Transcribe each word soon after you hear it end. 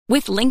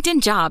With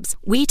LinkedIn Jobs,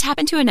 we tap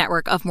into a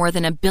network of more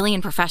than 1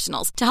 billion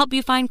professionals to help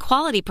you find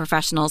quality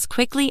professionals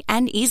quickly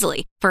and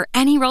easily for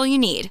any role you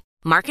need.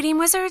 Marketing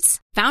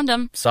wizards? Found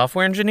them.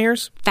 Software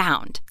engineers?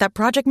 Found. That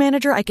project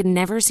manager I could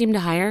never seem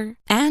to hire?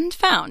 And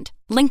found.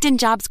 LinkedIn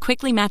Jobs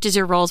quickly matches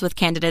your roles with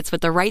candidates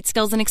with the right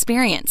skills and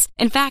experience.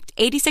 In fact,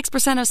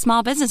 86% of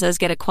small businesses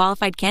get a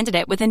qualified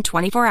candidate within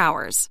 24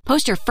 hours.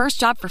 Post your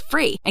first job for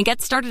free and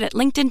get started at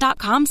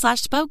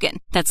linkedin.com/spoken.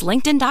 That's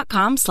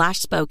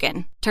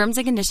linkedin.com/spoken. Terms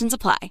and conditions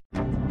apply.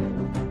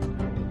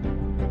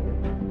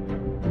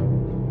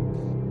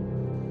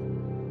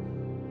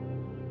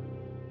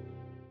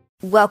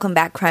 Welcome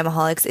back,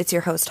 Crimeaholics. It's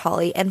your host,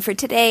 Holly. And for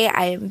today,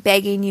 I am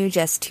begging you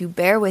just to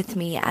bear with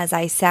me as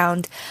I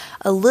sound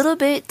a little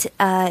bit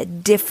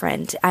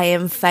different. I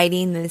am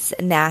fighting this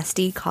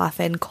nasty cough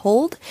and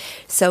cold,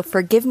 so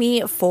forgive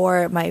me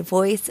for my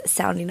voice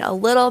sounding a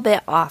little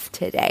bit off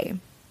today.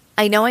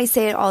 I know I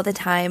say it all the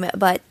time,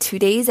 but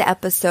today's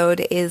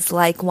episode is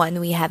like one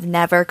we have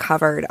never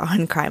covered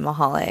on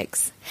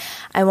Crimeaholics.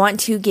 I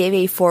want to give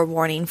a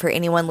forewarning for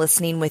anyone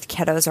listening with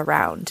kiddos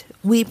around.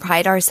 We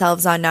pride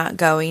ourselves on not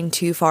going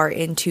too far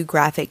into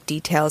graphic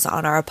details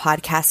on our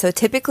podcast, so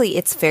typically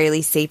it's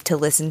fairly safe to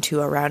listen to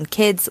around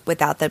kids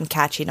without them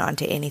catching on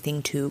to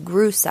anything too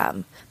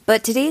gruesome.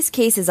 But today's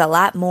case is a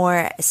lot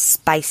more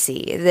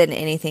spicy than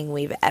anything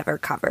we've ever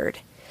covered.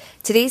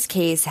 Today's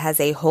case has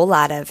a whole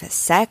lot of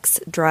sex,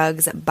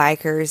 drugs,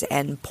 bikers,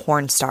 and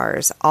porn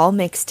stars all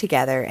mixed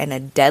together in a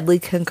deadly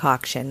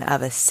concoction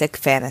of a sick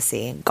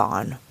fantasy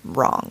gone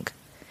wrong.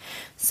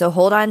 So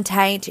hold on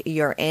tight,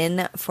 you're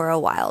in for a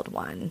wild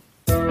one.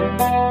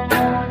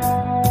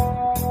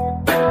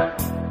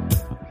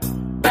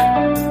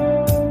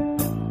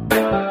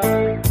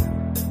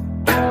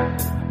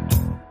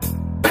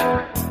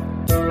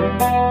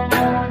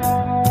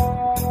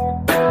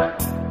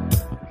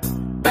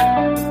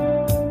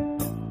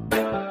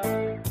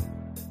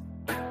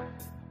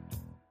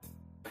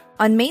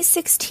 On May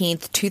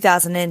 16th,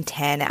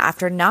 2010,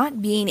 after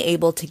not being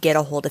able to get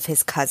a hold of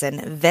his cousin,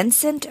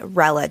 Vincent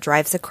Rella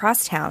drives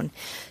across town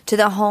to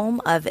the home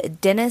of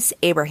Dennis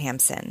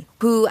Abrahamson,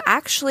 who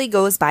actually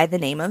goes by the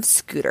name of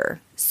Scooter.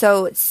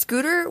 So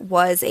Scooter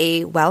was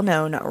a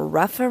well-known,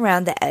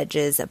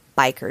 rough-around-the-edges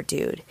biker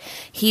dude.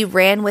 He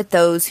ran with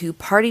those who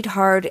partied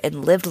hard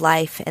and lived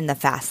life in the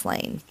fast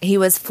lane. He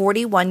was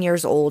 41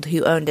 years old,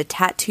 who owned a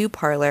tattoo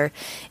parlor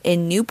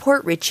in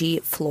Newport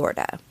Richey,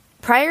 Florida.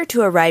 Prior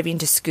to arriving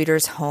to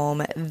Scooter's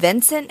home,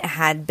 Vincent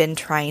had been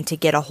trying to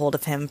get a hold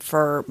of him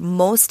for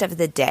most of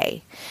the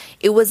day.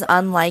 It was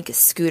unlike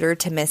Scooter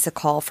to miss a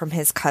call from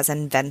his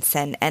cousin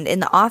Vincent, and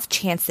in the off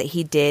chance that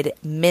he did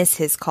miss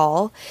his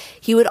call,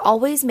 he would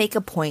always make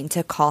a point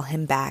to call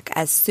him back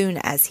as soon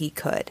as he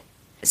could.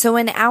 So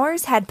when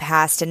hours had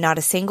passed and not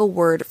a single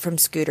word from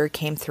Scooter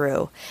came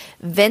through,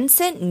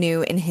 Vincent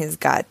knew in his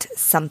gut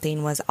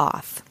something was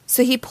off.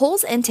 So he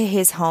pulls into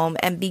his home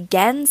and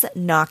begins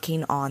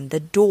knocking on the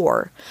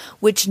door,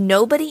 which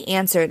nobody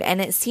answered, and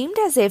it seemed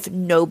as if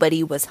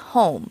nobody was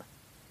home.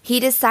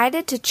 He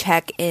decided to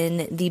check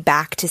in the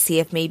back to see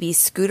if maybe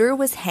Scooter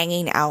was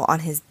hanging out on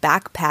his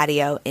back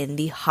patio in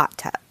the hot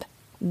tub.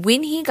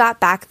 When he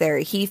got back there,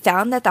 he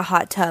found that the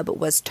hot tub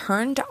was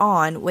turned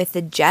on with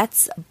the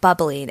jets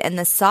bubbling and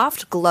the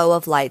soft glow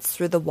of lights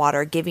through the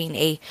water giving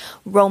a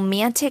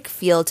romantic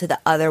feel to the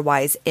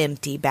otherwise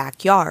empty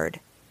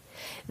backyard.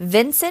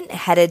 Vincent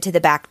headed to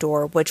the back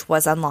door, which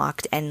was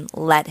unlocked, and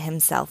let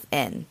himself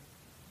in.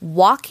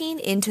 Walking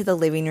into the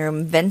living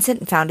room,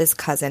 Vincent found his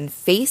cousin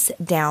face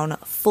down,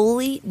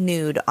 fully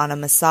nude on a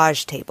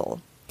massage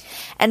table.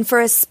 And for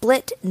a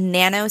split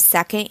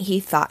nanosecond, he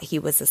thought he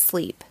was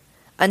asleep,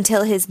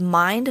 until his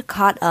mind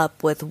caught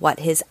up with what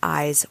his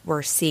eyes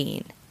were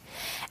seeing.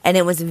 And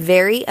it was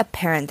very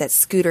apparent that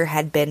Scooter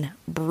had been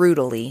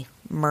brutally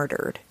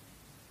murdered.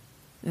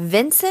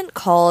 Vincent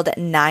called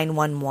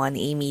 911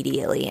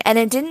 immediately, and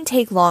it didn't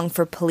take long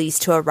for police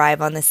to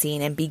arrive on the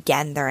scene and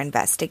begin their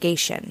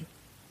investigation.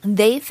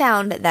 They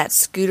found that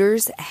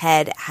Scooter's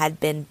head had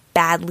been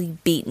badly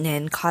beaten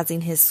in,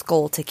 causing his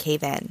skull to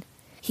cave in.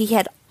 He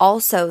had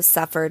also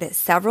suffered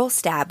several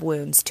stab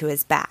wounds to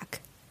his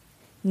back.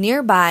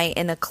 Nearby,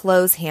 in a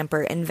clothes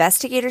hamper,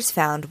 investigators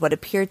found what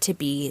appeared to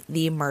be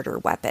the murder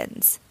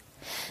weapons.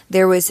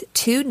 There was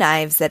 2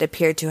 knives that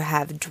appeared to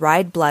have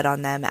dried blood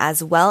on them,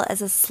 as well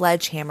as a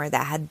sledgehammer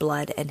that had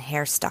blood and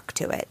hair stuck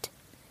to it.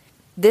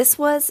 This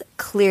was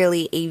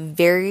clearly a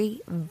very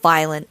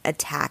violent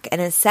attack,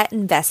 and it set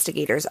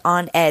investigators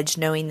on edge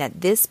knowing that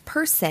this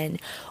person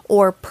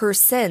or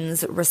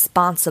persons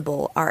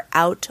responsible are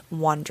out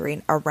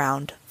wandering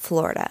around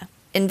Florida.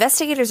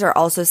 Investigators are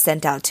also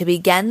sent out to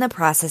begin the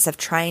process of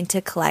trying to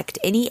collect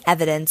any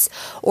evidence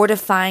or to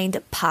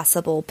find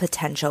possible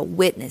potential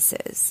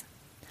witnesses.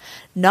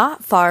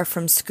 Not far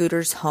from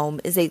Scooter's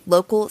home is a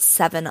local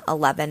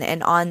 7-Eleven,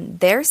 and on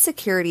their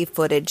security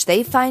footage,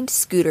 they find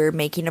Scooter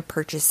making a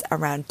purchase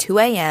around 2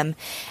 a.m.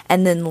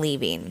 and then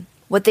leaving.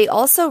 What they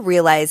also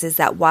realize is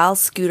that while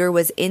Scooter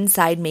was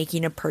inside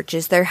making a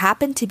purchase, there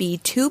happened to be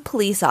 2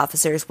 police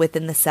officers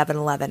within the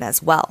 7-Eleven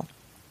as well.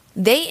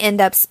 They end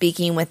up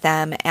speaking with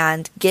them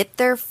and get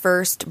their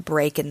first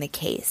break in the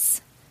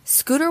case.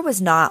 Scooter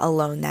was not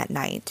alone that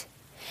night.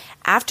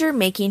 After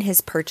making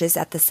his purchase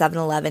at the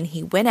 7-Eleven,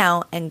 he went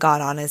out and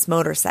got on his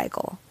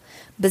motorcycle.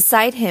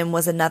 Beside him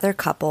was another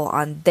couple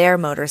on their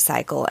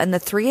motorcycle, and the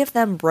three of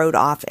them rode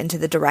off into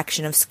the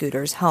direction of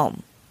Scooter's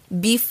home.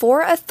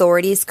 Before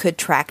authorities could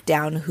track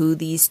down who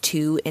these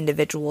two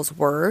individuals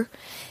were,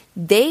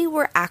 they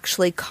were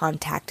actually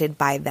contacted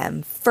by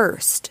them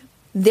first.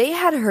 They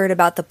had heard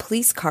about the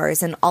police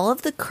cars and all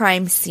of the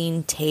crime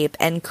scene tape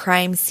and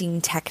crime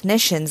scene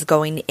technicians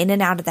going in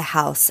and out of the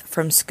house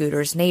from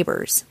Scooter's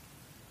neighbors.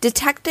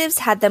 Detectives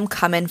had them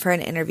come in for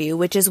an interview,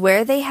 which is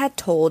where they had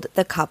told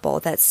the couple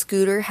that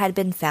Scooter had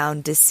been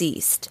found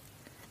deceased.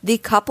 The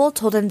couple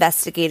told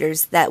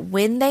investigators that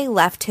when they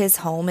left his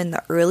home in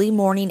the early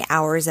morning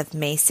hours of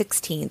May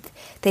 16th,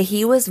 that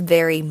he was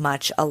very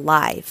much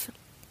alive.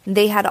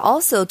 They had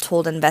also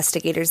told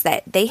investigators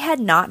that they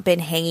had not been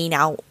hanging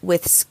out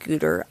with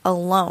Scooter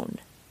alone.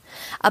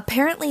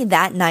 Apparently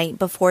that night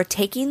before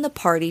taking the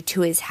party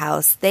to his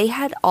house, they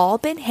had all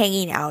been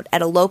hanging out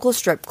at a local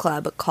strip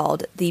club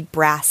called the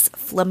Brass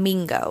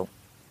Flamingo.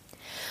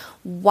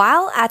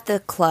 While at the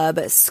club,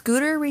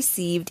 Scooter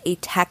received a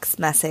text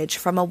message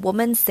from a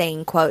woman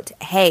saying, quote,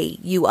 "Hey,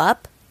 you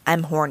up?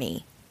 I'm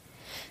horny."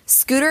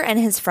 Scooter and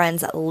his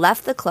friends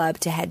left the club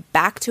to head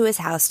back to his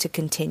house to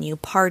continue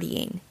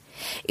partying.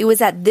 It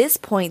was at this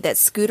point that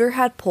Scooter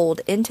had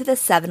pulled into the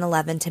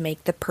 7-Eleven to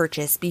make the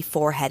purchase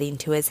before heading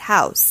to his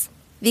house.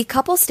 The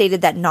couple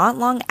stated that not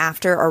long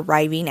after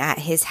arriving at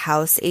his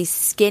house, a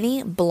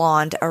skinny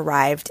blonde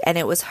arrived, and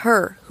it was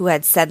her who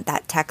had sent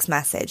that text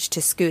message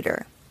to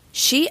Scooter.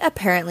 She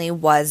apparently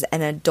was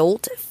an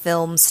adult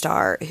film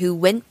star who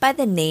went by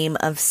the name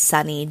of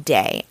Sunny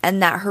Day,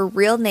 and that her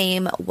real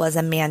name was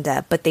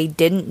Amanda, but they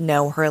didn't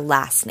know her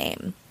last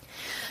name.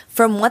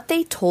 From what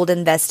they told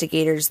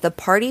investigators, the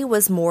party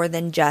was more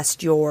than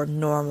just your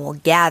normal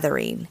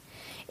gathering.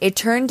 It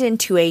turned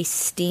into a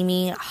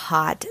steamy,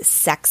 hot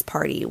sex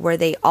party where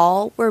they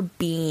all were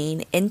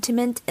being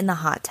intimate in the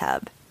hot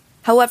tub.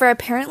 However,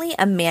 apparently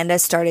Amanda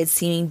started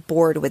seeming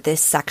bored with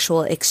this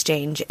sexual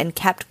exchange and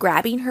kept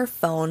grabbing her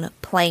phone,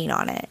 playing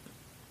on it.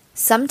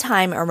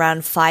 Sometime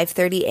around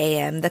 5:30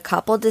 a.m., the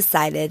couple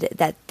decided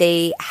that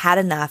they had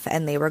enough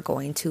and they were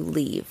going to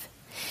leave.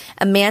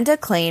 Amanda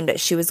claimed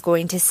she was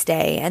going to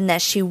stay and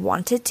that she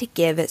wanted to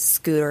give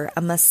Scooter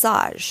a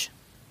massage.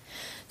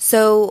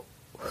 So,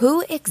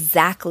 who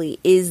exactly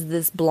is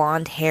this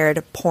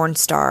blonde-haired porn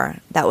star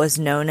that was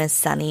known as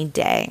Sunny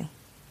Day?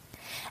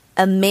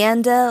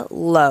 Amanda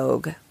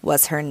Logue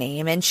was her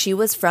name, and she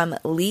was from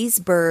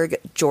Leesburg,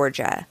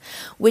 Georgia,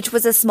 which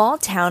was a small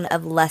town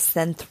of less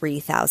than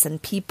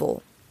 3,000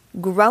 people.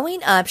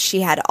 Growing up,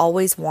 she had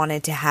always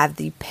wanted to have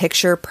the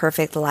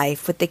picture-perfect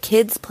life with the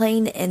kids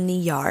playing in the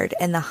yard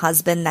and the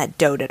husband that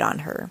doted on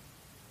her.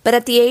 But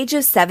at the age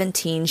of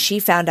 17, she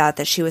found out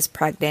that she was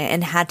pregnant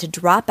and had to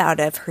drop out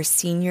of her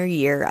senior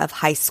year of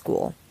high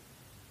school.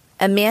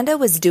 Amanda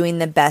was doing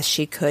the best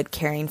she could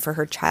caring for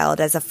her child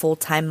as a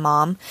full-time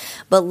mom,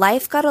 but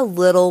life got a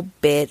little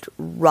bit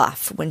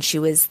rough when she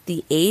was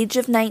the age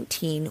of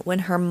 19 when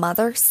her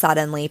mother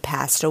suddenly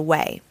passed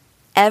away.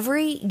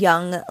 Every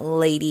young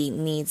lady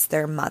needs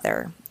their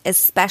mother,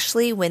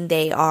 especially when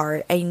they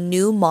are a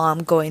new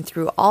mom going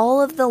through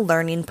all of the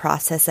learning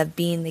process of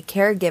being the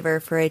caregiver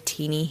for a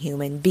teeny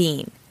human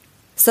being.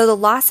 So the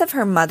loss of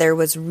her mother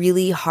was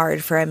really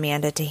hard for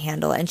Amanda to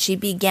handle, and she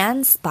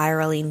began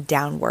spiraling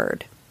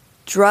downward.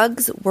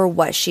 Drugs were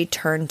what she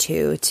turned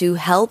to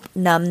help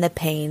numb the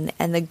pain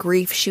and the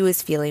grief she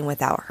was feeling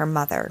without her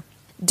mother.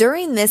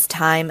 During this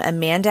time,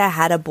 Amanda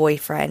had a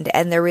boyfriend,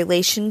 and their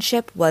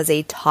relationship was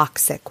a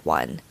toxic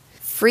one.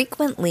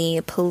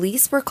 Frequently,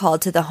 police were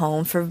called to the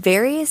home for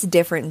various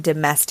different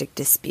domestic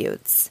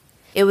disputes.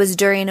 It was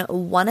during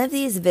one of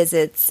these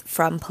visits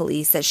from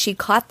police that she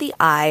caught the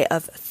eye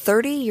of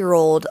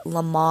 30-year-old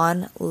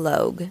Lamon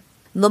Logue.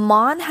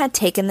 Lamon had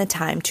taken the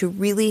time to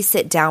really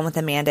sit down with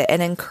Amanda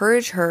and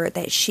encourage her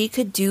that she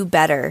could do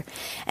better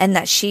and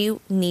that she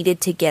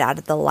needed to get out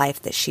of the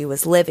life that she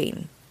was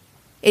living.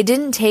 It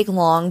didn't take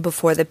long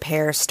before the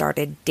pair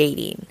started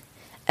dating.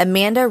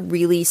 Amanda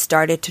really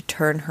started to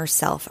turn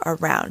herself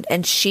around,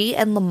 and she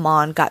and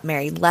Lamon got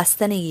married less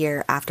than a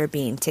year after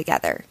being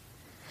together.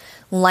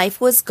 Life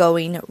was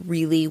going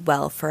really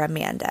well for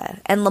Amanda,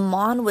 and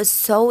Lamon was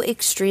so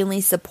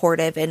extremely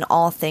supportive in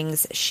all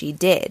things she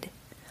did.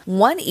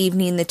 One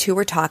evening, the two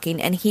were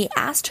talking, and he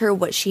asked her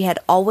what she had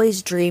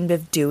always dreamed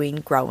of doing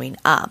growing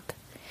up.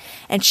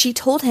 And she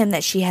told him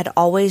that she had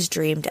always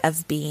dreamed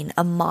of being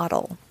a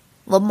model.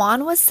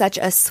 Lamon was such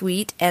a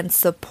sweet and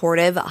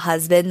supportive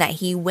husband that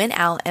he went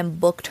out and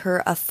booked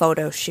her a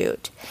photo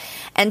shoot.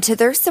 And to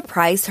their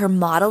surprise, her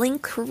modeling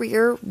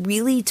career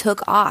really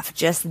took off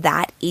just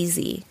that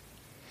easy.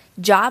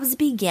 Jobs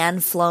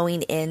began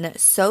flowing in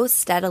so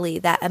steadily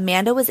that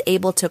Amanda was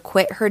able to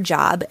quit her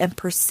job and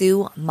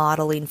pursue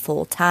modeling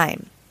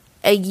full-time.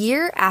 A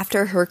year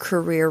after her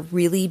career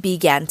really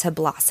began to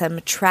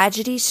blossom,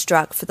 tragedy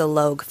struck for the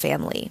Logue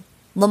family.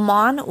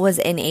 Lamont was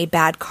in a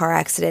bad car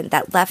accident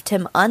that left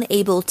him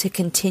unable to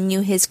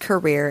continue his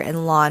career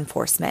in law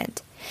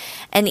enforcement.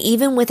 And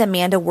even with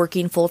Amanda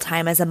working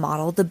full-time as a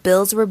model, the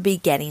bills were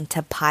beginning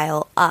to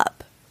pile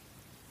up.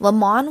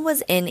 Lamont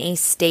was in a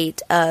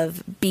state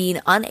of being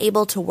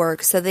unable to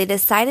work, so they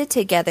decided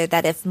together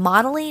that if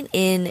modeling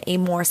in a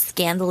more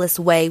scandalous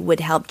way would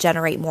help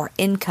generate more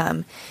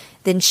income,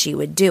 then she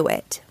would do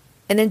it.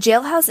 In a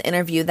jailhouse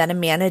interview that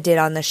Amanda did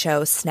on the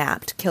show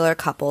Snapped, Killer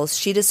Couples,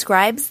 she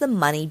describes the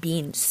money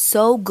being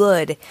so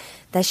good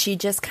that she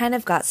just kind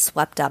of got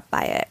swept up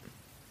by it.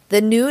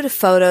 The nude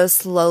photos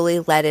slowly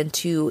led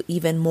into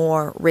even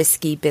more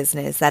risky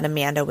business that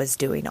Amanda was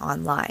doing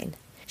online.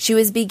 She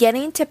was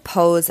beginning to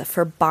pose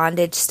for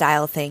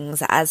bondage-style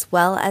things as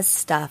well as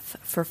stuff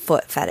for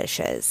foot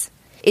fetishes.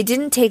 It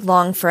didn't take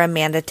long for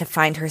Amanda to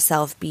find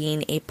herself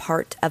being a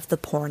part of the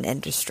porn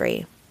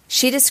industry.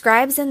 She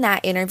describes in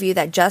that interview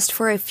that just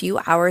for a few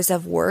hours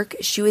of work,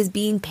 she was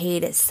being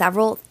paid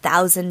several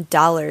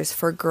 $1,000s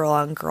for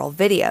girl-on-girl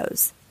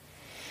videos.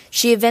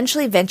 She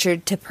eventually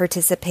ventured to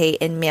participate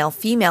in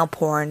male-female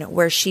porn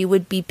where she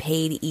would be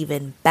paid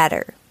even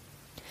better.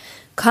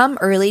 Come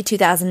early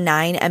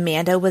 2009,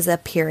 Amanda was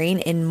appearing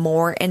in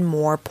more and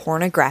more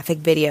pornographic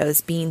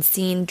videos, being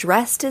seen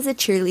dressed as a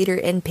cheerleader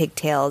in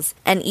pigtails,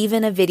 and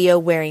even a video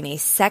wearing a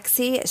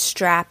sexy,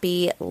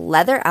 strappy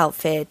leather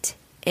outfit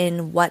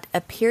in what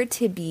appeared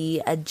to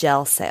be a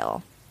jail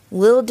cell.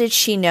 Little did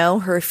she know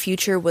her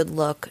future would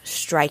look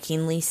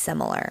strikingly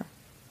similar.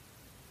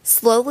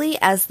 Slowly,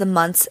 as the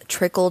months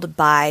trickled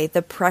by,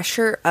 the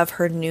pressure of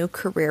her new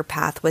career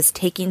path was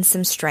taking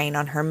some strain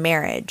on her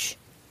marriage.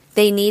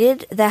 They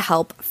needed the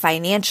help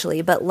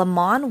financially, but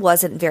Lamont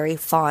wasn't very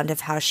fond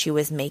of how she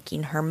was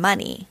making her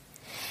money.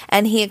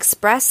 And he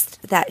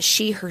expressed that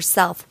she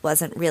herself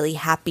wasn't really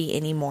happy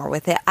anymore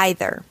with it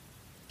either.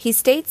 He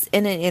states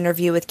in an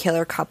interview with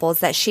Killer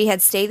Couples that she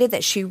had stated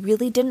that she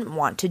really didn't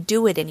want to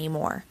do it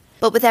anymore.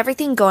 But with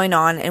everything going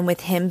on and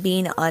with him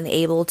being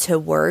unable to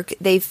work,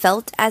 they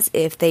felt as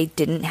if they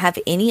didn't have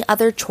any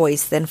other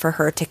choice than for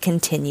her to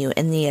continue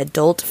in the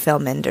adult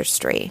film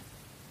industry.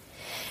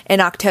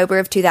 In October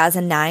of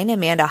 2009,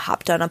 Amanda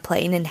hopped on a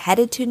plane and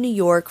headed to New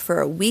York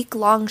for a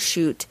week-long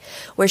shoot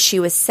where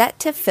she was set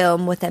to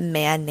film with a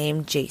man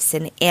named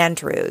Jason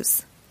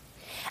Andrews.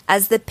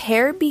 As the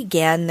pair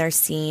began their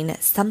scene,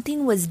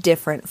 something was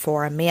different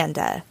for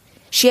Amanda.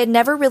 She had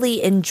never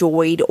really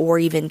enjoyed or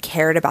even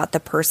cared about the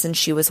person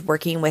she was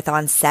working with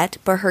on set,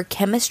 but her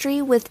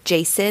chemistry with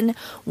Jason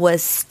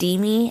was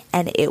steamy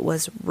and it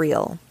was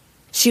real.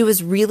 She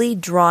was really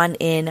drawn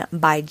in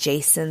by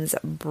Jason's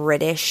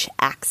British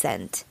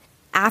accent.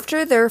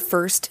 After their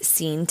first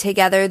scene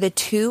together, the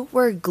two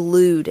were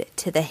glued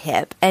to the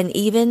hip and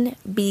even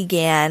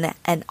began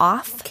an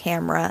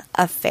off-camera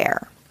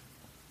affair.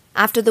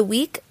 After the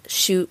week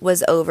shoot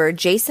was over,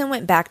 Jason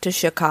went back to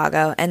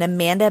Chicago and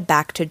Amanda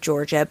back to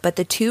Georgia, but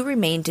the two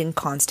remained in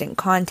constant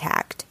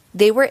contact.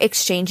 They were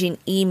exchanging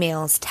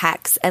emails,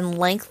 texts, and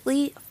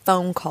lengthy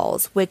phone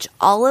calls,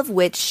 all of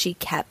which she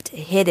kept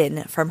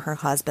hidden from her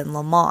husband,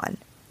 Lamont.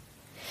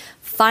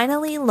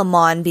 Finally,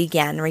 Lamont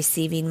began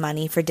receiving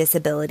money for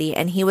disability,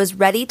 and he was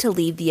ready to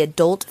leave the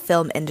adult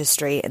film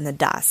industry in the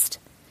dust.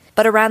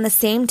 But around the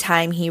same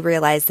time, he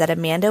realized that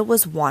Amanda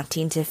was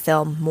wanting to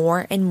film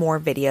more and more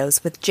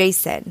videos with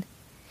Jason.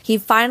 He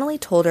finally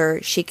told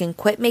her she can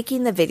quit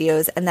making the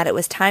videos and that it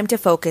was time to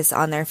focus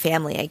on their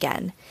family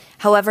again.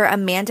 However,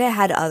 Amanda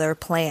had other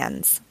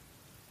plans.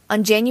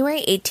 On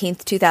January 18,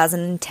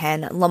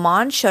 2010,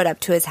 Lamont showed up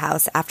to his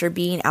house after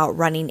being out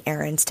running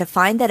errands to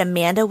find that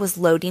Amanda was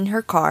loading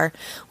her car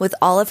with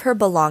all of her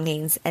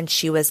belongings and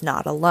she was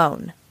not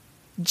alone.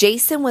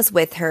 Jason was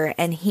with her,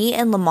 and he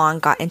and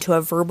Lamont got into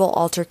a verbal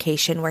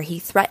altercation where he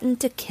threatened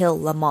to kill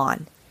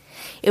Lamont.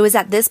 It was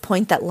at this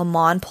point that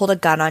Lamont pulled a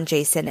gun on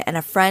Jason, and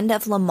a friend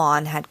of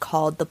Lamont had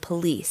called the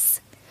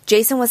police.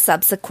 Jason was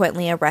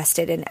subsequently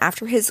arrested, and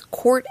after his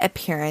court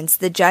appearance,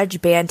 the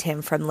judge banned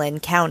him from Lynn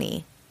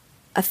County.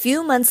 A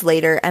few months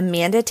later,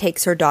 Amanda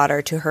takes her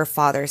daughter to her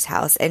father's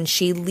house, and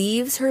she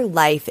leaves her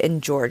life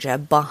in Georgia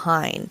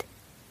behind.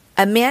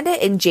 Amanda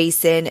and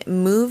Jason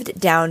moved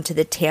down to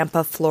the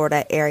Tampa,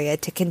 Florida area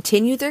to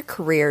continue their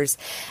careers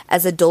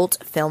as adult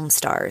film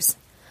stars.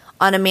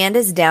 On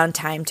Amanda's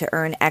downtime to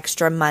earn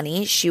extra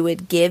money, she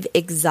would give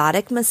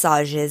exotic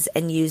massages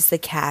and use the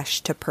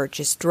cash to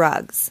purchase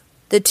drugs.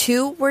 The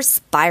two were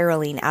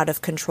spiraling out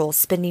of control,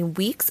 spending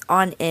weeks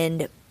on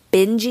end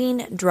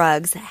binging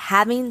drugs,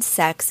 having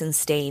sex, and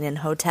staying in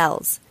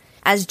hotels.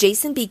 As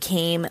Jason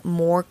became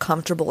more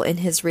comfortable in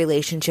his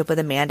relationship with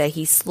Amanda,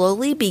 he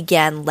slowly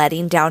began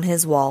letting down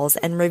his walls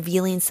and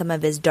revealing some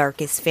of his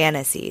darkest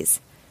fantasies.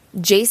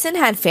 Jason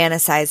had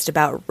fantasized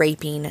about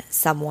raping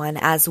someone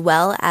as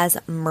well as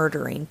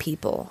murdering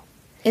people.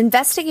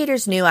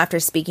 Investigators knew after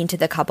speaking to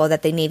the couple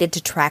that they needed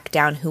to track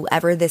down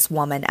whoever this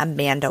woman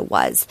Amanda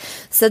was,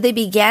 so they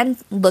began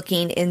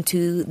looking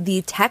into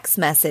the text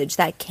message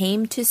that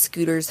came to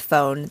Scooter's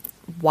phone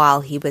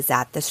while he was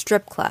at the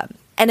strip club.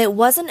 And it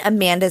wasn't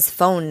Amanda's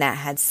phone that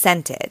had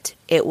sent it.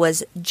 It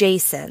was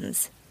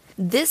Jason's.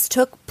 This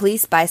took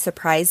police by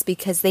surprise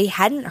because they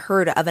hadn't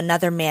heard of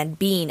another man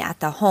being at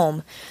the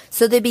home,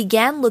 so they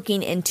began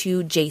looking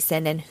into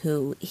Jason and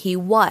who he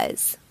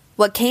was.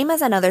 What came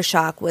as another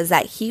shock was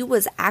that he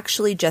was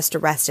actually just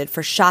arrested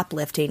for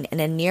shoplifting in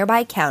a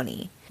nearby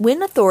county.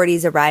 When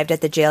authorities arrived at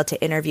the jail to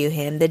interview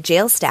him, the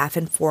jail staff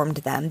informed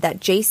them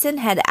that Jason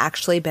had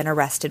actually been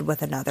arrested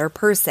with another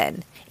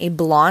person, a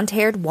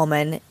blonde-haired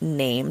woman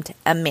named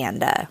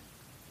Amanda.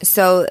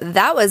 So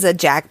that was a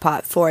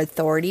jackpot for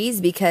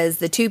authorities because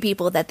the two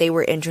people that they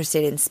were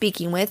interested in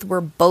speaking with were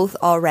both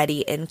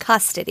already in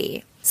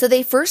custody. So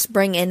they first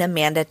bring in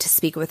Amanda to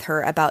speak with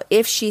her about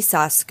if she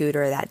saw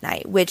Scooter that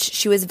night, which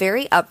she was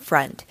very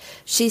upfront.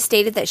 She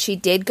stated that she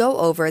did go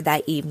over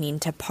that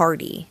evening to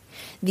party.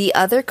 The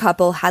other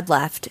couple had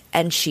left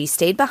and she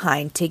stayed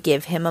behind to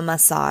give him a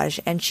massage,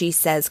 and she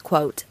says,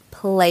 quote,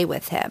 play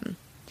with him.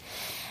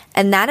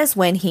 And that is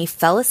when he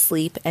fell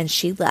asleep and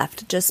she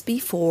left just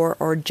before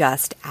or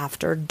just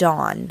after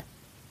dawn.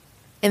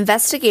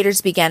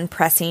 Investigators began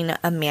pressing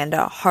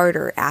Amanda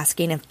harder,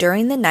 asking if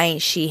during the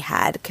night she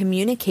had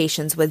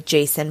communications with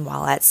Jason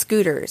while at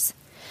Scooter's.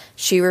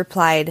 She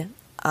replied,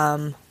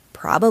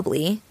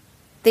 probably.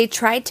 They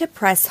tried to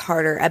press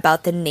harder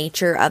about the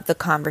nature of the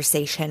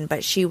conversation,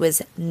 but she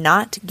was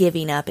not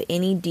giving up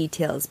any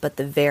details but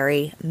the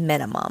very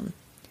minimum.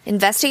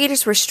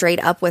 Investigators were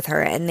straight up with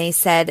her, and they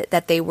said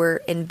that they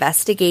were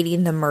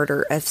investigating the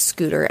murder of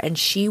Scooter, and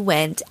she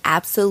went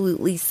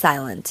absolutely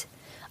silent,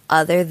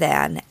 other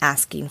than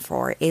asking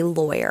for a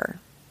lawyer.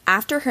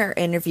 After her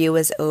interview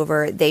was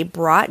over, they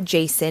brought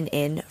Jason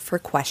in for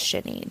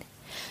questioning.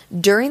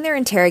 During their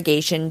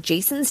interrogation,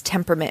 Jason's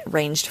temperament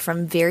ranged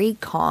from very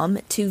calm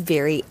to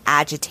very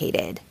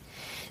agitated.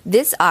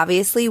 This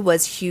obviously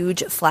was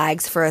huge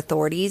flags for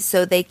authorities,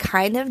 so they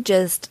kind of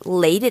just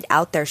laid it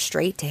out there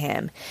straight to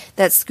him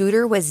that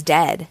Scooter was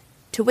dead,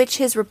 to which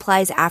his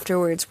replies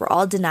afterwards were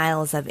all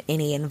denials of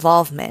any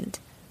involvement.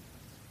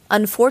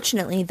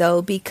 Unfortunately,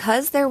 though,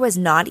 because there was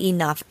not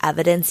enough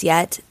evidence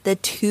yet, the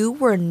two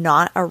were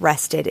not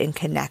arrested in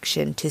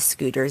connection to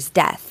Scooter's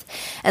death,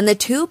 and the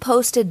two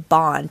posted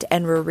bond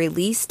and were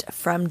released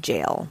from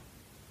jail.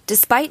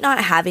 Despite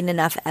not having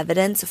enough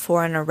evidence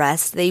for an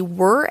arrest, they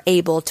were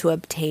able to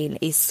obtain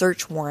a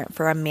search warrant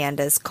for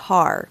Amanda's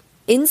car.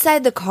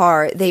 Inside the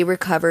car, they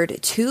recovered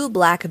 2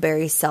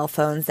 BlackBerry cell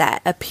phones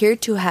that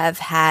appeared to have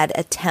had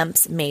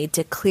attempts made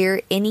to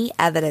clear any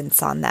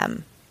evidence on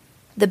them.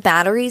 The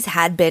batteries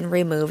had been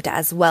removed,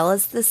 as well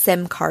as the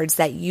SIM cards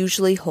that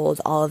usually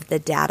hold all of the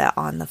data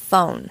on the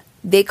phone.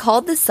 They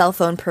called the cell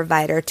phone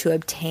provider to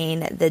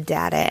obtain the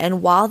data,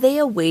 and while they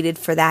awaited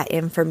for that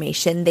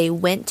information, they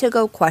went to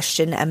go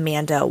question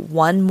Amanda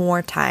one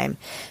more time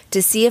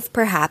to see if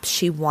perhaps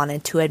she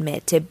wanted to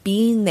admit to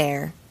being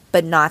there,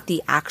 but not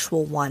the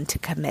actual one to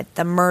commit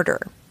the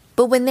murder.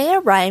 But when they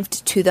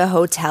arrived to the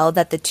hotel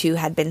that the two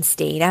had been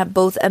staying at,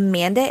 both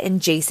Amanda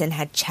and Jason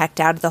had checked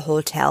out of the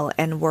hotel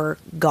and were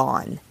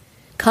gone.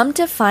 Come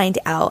to find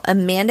out,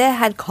 Amanda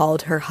had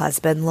called her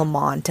husband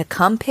Lamont to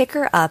come pick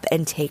her up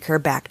and take her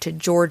back to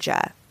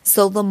Georgia.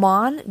 So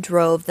Lamont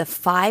drove the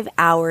 5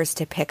 hours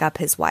to pick up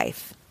his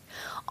wife.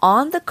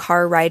 On the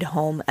car ride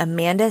home,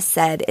 Amanda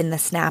said in the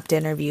snapped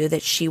interview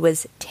that she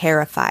was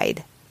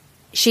terrified.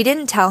 She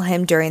didn't tell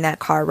him during that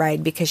car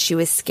ride because she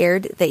was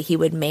scared that he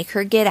would make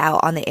her get out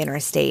on the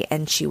interstate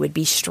and she would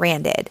be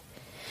stranded.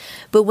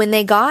 But when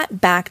they got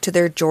back to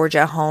their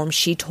Georgia home,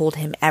 she told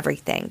him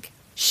everything.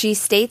 She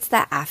states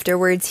that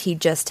afterwards he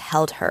just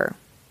held her.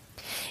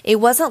 It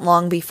wasn't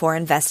long before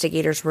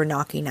investigators were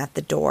knocking at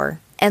the door,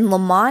 and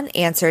Lamont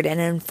answered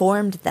and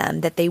informed them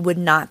that they would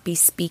not be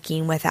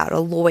speaking without a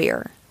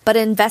lawyer. But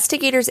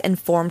investigators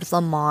informed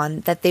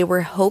Lamont that they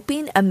were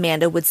hoping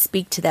Amanda would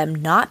speak to them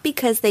not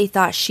because they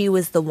thought she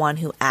was the one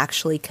who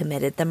actually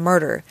committed the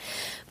murder,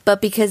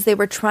 but because they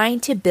were trying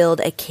to build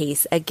a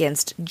case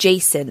against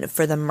Jason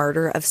for the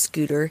murder of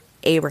Scooter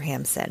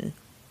Abrahamson.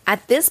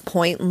 At this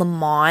point,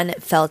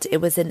 Lamont felt it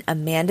was in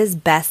Amanda's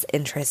best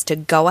interest to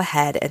go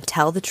ahead and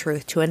tell the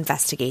truth to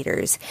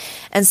investigators,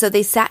 and so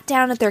they sat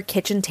down at their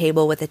kitchen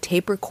table with a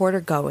tape recorder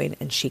going,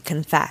 and she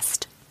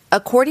confessed.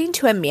 According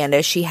to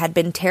Amanda, she had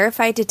been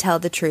terrified to tell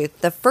the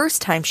truth the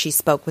first time she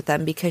spoke with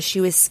them because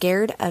she was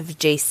scared of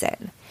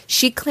Jason.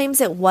 She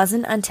claims it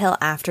wasn't until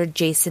after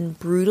Jason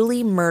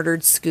brutally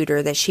murdered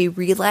Scooter that she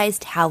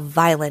realized how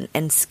violent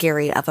and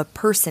scary of a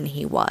person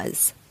he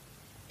was.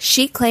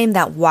 She claimed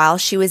that while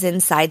she was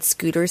inside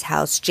Scooter's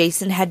house,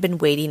 Jason had been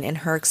waiting in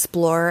her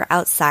Explorer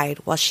outside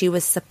while she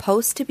was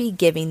supposed to be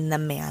giving the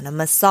man a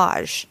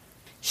massage.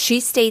 She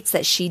states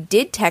that she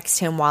did text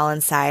him while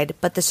inside,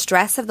 but the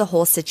stress of the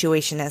whole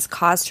situation has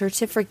caused her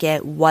to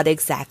forget what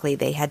exactly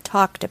they had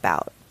talked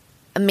about.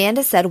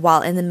 Amanda said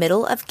while in the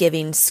middle of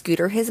giving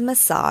Scooter his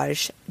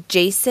massage,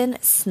 Jason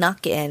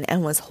snuck in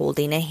and was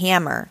holding a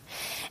hammer,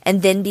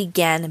 and then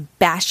began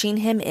bashing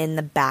him in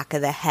the back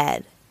of the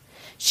head.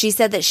 She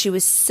said that she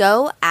was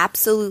so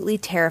absolutely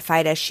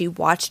terrified as she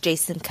watched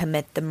Jason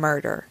commit the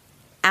murder.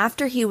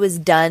 After he was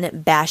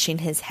done bashing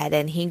his head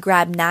in, he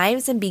grabbed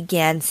knives and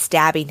began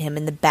stabbing him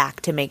in the back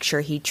to make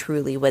sure he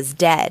truly was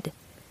dead.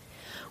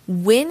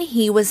 When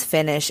he was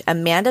finished,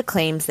 Amanda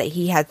claims that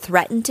he had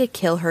threatened to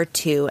kill her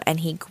too,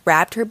 and he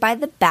grabbed her by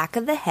the back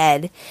of the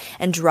head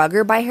and drug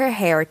her by her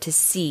hair to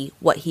see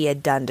what he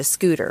had done to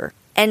Scooter,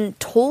 and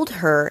told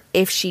her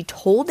if she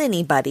told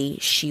anybody,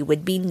 she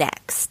would be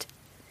next.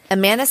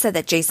 Amanda said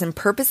that Jason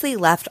purposely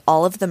left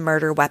all of the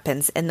murder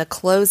weapons in the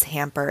clothes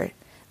hamper.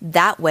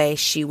 That way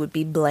she would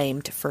be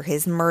blamed for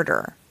his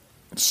murder.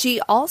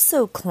 She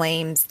also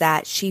claims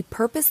that she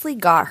purposely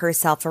got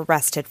herself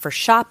arrested for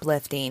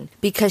shoplifting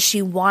because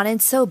she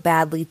wanted so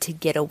badly to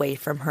get away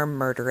from her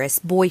murderous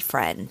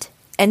boyfriend.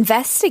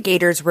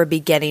 Investigators were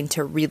beginning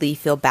to really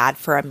feel bad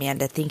for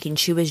Amanda, thinking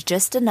she was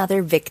just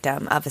another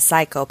victim of a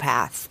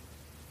psychopath.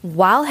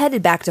 While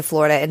headed back to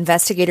Florida,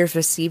 investigators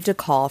received a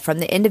call from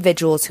the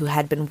individuals who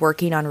had been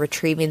working on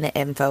retrieving the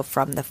info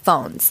from the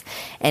phones,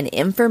 and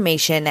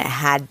information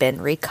had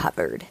been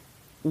recovered.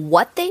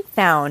 What they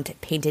found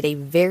painted a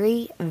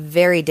very,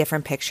 very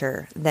different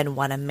picture than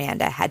what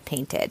Amanda had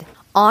painted.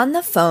 On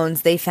the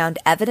phones, they found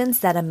evidence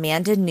that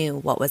Amanda knew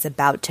what was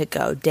about to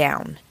go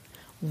down.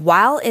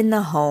 While in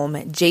the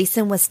home,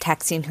 Jason was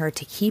texting her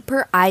to keep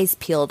her eyes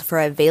peeled for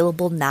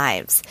available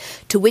knives,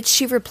 to which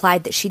she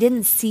replied that she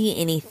didn't see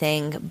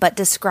anything, but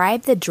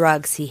described the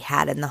drugs he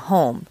had in the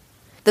home.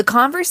 The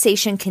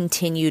conversation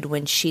continued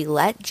when she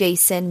let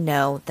Jason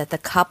know that the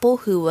couple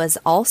who was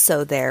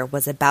also there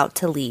was about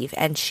to leave,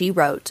 and she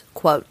wrote,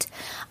 quote,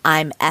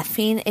 "I'm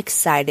effing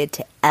excited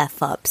to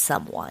F up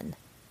someone."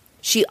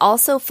 She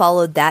also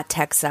followed that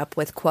text up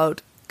with,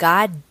 quote,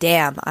 "God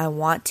damn, I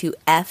want to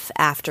F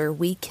after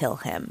we kill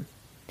him."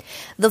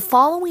 The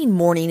following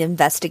morning,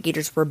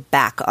 investigators were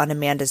back on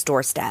Amanda's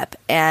doorstep,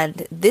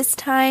 and this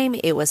time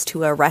it was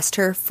to arrest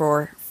her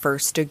for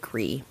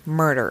first-degree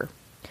murder.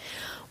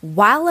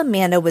 While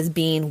Amanda was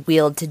being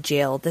wheeled to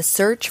jail, the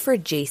search for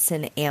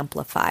Jason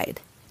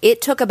amplified.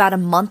 It took about a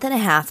month and a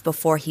half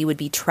before he would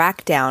be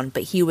tracked down,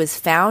 but he was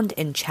found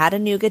in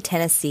Chattanooga,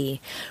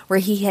 Tennessee, where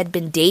he had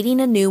been dating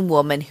a new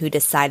woman who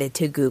decided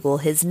to Google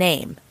his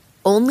name,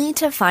 only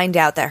to find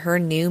out that her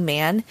new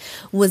man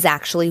was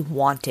actually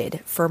wanted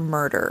for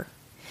murder.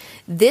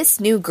 This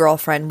new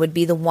girlfriend would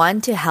be the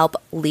one to help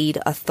lead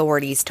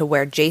authorities to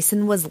where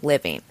Jason was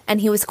living,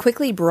 and he was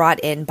quickly brought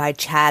in by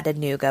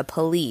Chattanooga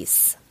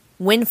police.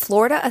 When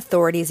Florida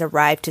authorities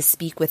arrived to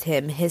speak with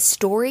him, his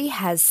story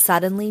has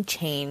suddenly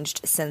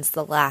changed since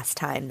the last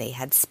time they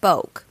had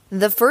spoke.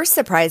 The first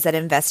surprise that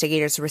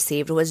investigators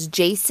received was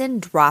Jason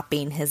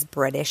dropping his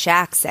British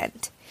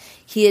accent.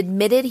 He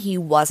admitted he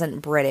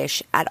wasn't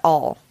British at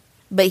all,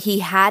 but he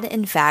had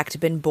in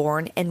fact been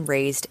born and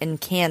raised in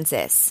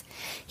Kansas.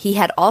 He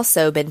had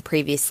also been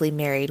previously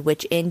married,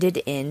 which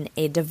ended in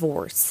a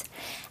divorce.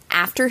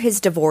 After his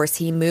divorce,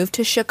 he moved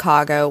to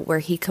Chicago, where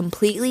he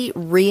completely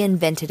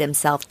reinvented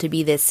himself to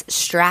be this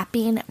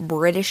strapping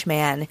British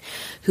man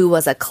who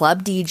was a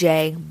club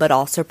DJ, but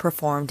also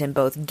performed in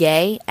both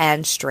gay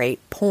and straight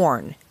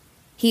porn.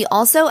 He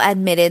also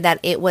admitted that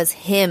it was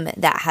him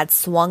that had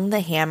swung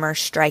the hammer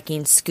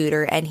striking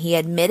Scooter, and he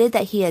admitted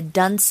that he had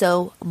done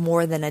so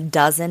more than a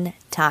dozen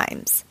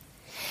times.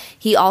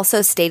 He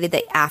also stated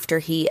that after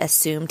he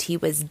assumed he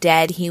was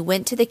dead, he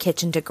went to the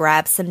kitchen to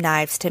grab some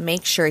knives to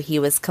make sure he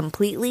was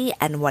completely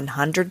and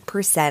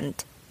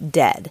 100%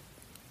 dead.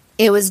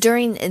 It was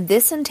during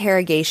this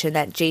interrogation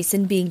that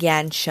Jason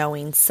began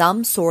showing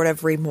some sort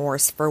of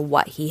remorse for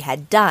what he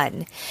had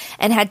done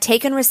and had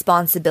taken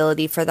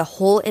responsibility for the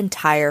whole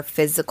entire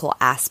physical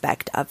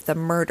aspect of the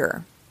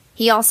murder.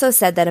 He also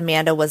said that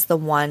Amanda was the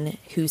one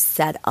who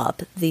set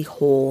up the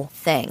whole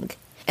thing,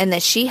 and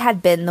that she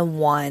had been the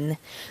one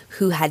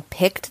who had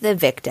picked the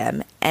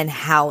victim and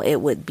how it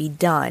would be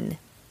done.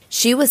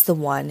 She was the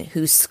one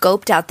who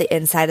scoped out the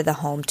inside of the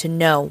home to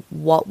know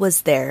what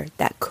was there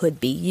that could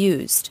be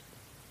used.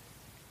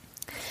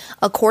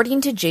 According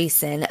to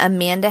Jason,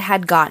 Amanda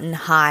had gotten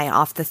high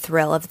off the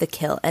thrill of the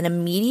kill, and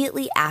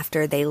immediately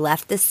after they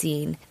left the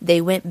scene, they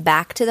went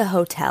back to the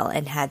hotel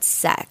and had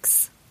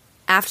sex.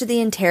 After the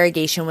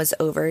interrogation was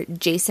over,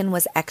 Jason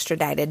was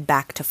extradited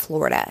back to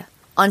Florida.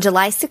 On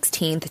July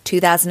 16,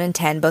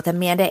 2010, both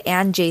Amanda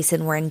and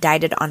Jason were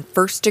indicted on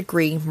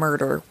first-degree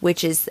murder,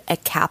 which is a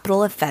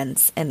capital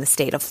offense in the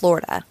state of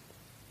Florida.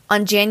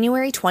 On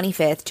January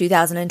 25,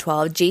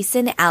 2012,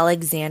 Jason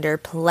Alexander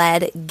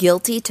pled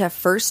guilty to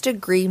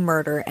first-degree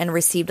murder and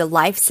received a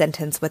life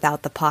sentence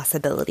without the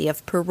possibility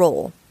of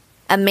parole.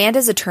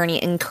 Amanda's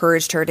attorney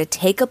encouraged her to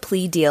take a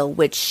plea deal,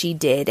 which she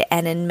did,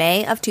 and in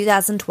May of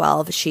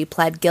 2012, she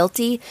pled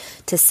guilty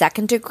to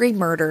second-degree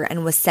murder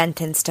and was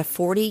sentenced to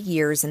 40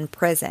 years in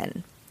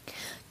prison.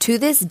 To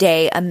this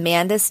day,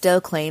 Amanda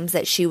still claims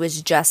that she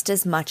was just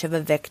as much of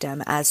a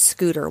victim as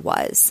Scooter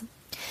was.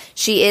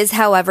 She is,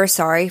 however,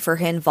 sorry for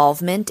her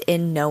involvement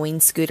in knowing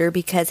Scooter,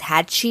 because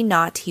had she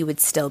not, he would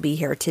still be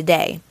here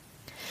today.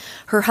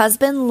 Her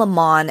husband,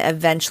 Lamont,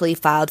 eventually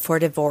filed for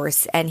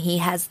divorce, and he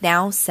has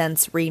now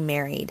since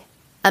remarried.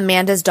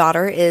 Amanda's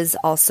daughter is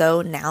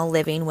also now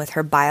living with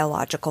her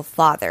biological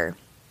father.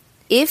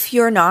 If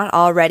you're not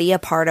already a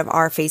part of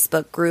our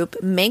Facebook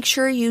group, make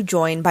sure you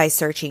join by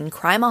searching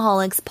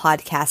Crimeaholics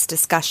Podcast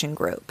Discussion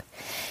Group.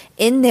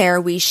 In there,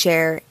 we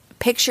share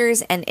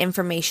pictures and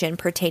information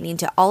pertaining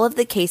to all of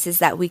the cases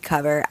that we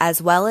cover,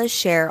 as well as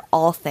share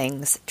all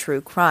things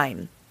true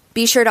crime.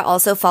 Be sure to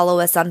also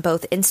follow us on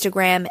both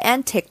Instagram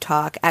and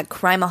TikTok at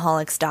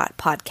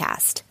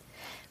crimeaholics.podcast.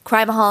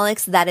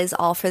 Crimeaholics, that is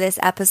all for this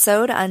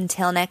episode.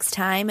 Until next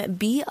time,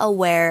 be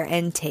aware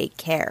and take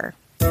care.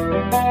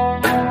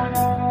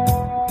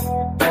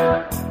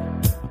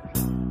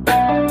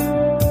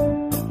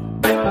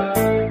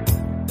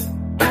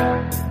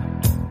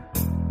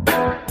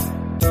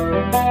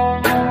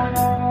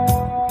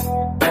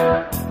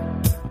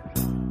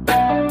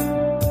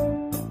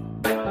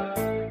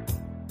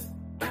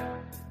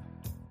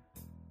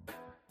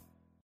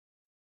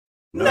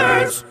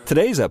 Nerds!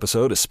 Today's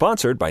episode is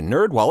sponsored by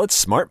NerdWallet's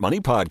Smart Money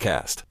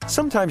Podcast.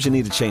 Sometimes you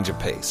need a change of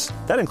pace.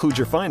 That includes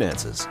your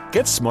finances.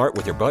 Get smart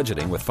with your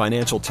budgeting with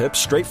financial tips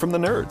straight from the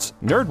nerds.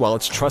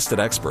 NerdWallet's trusted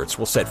experts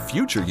will set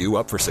future you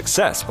up for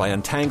success by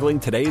untangling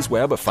today's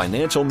web of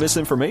financial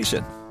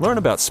misinformation. Learn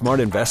about smart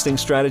investing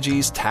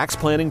strategies, tax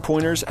planning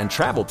pointers, and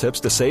travel tips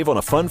to save on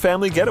a fun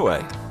family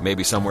getaway.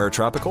 Maybe somewhere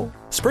tropical?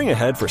 Spring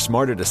ahead for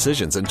smarter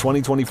decisions in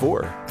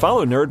 2024.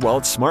 Follow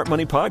NerdWallet's Smart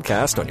Money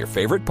Podcast on your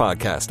favorite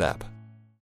podcast app.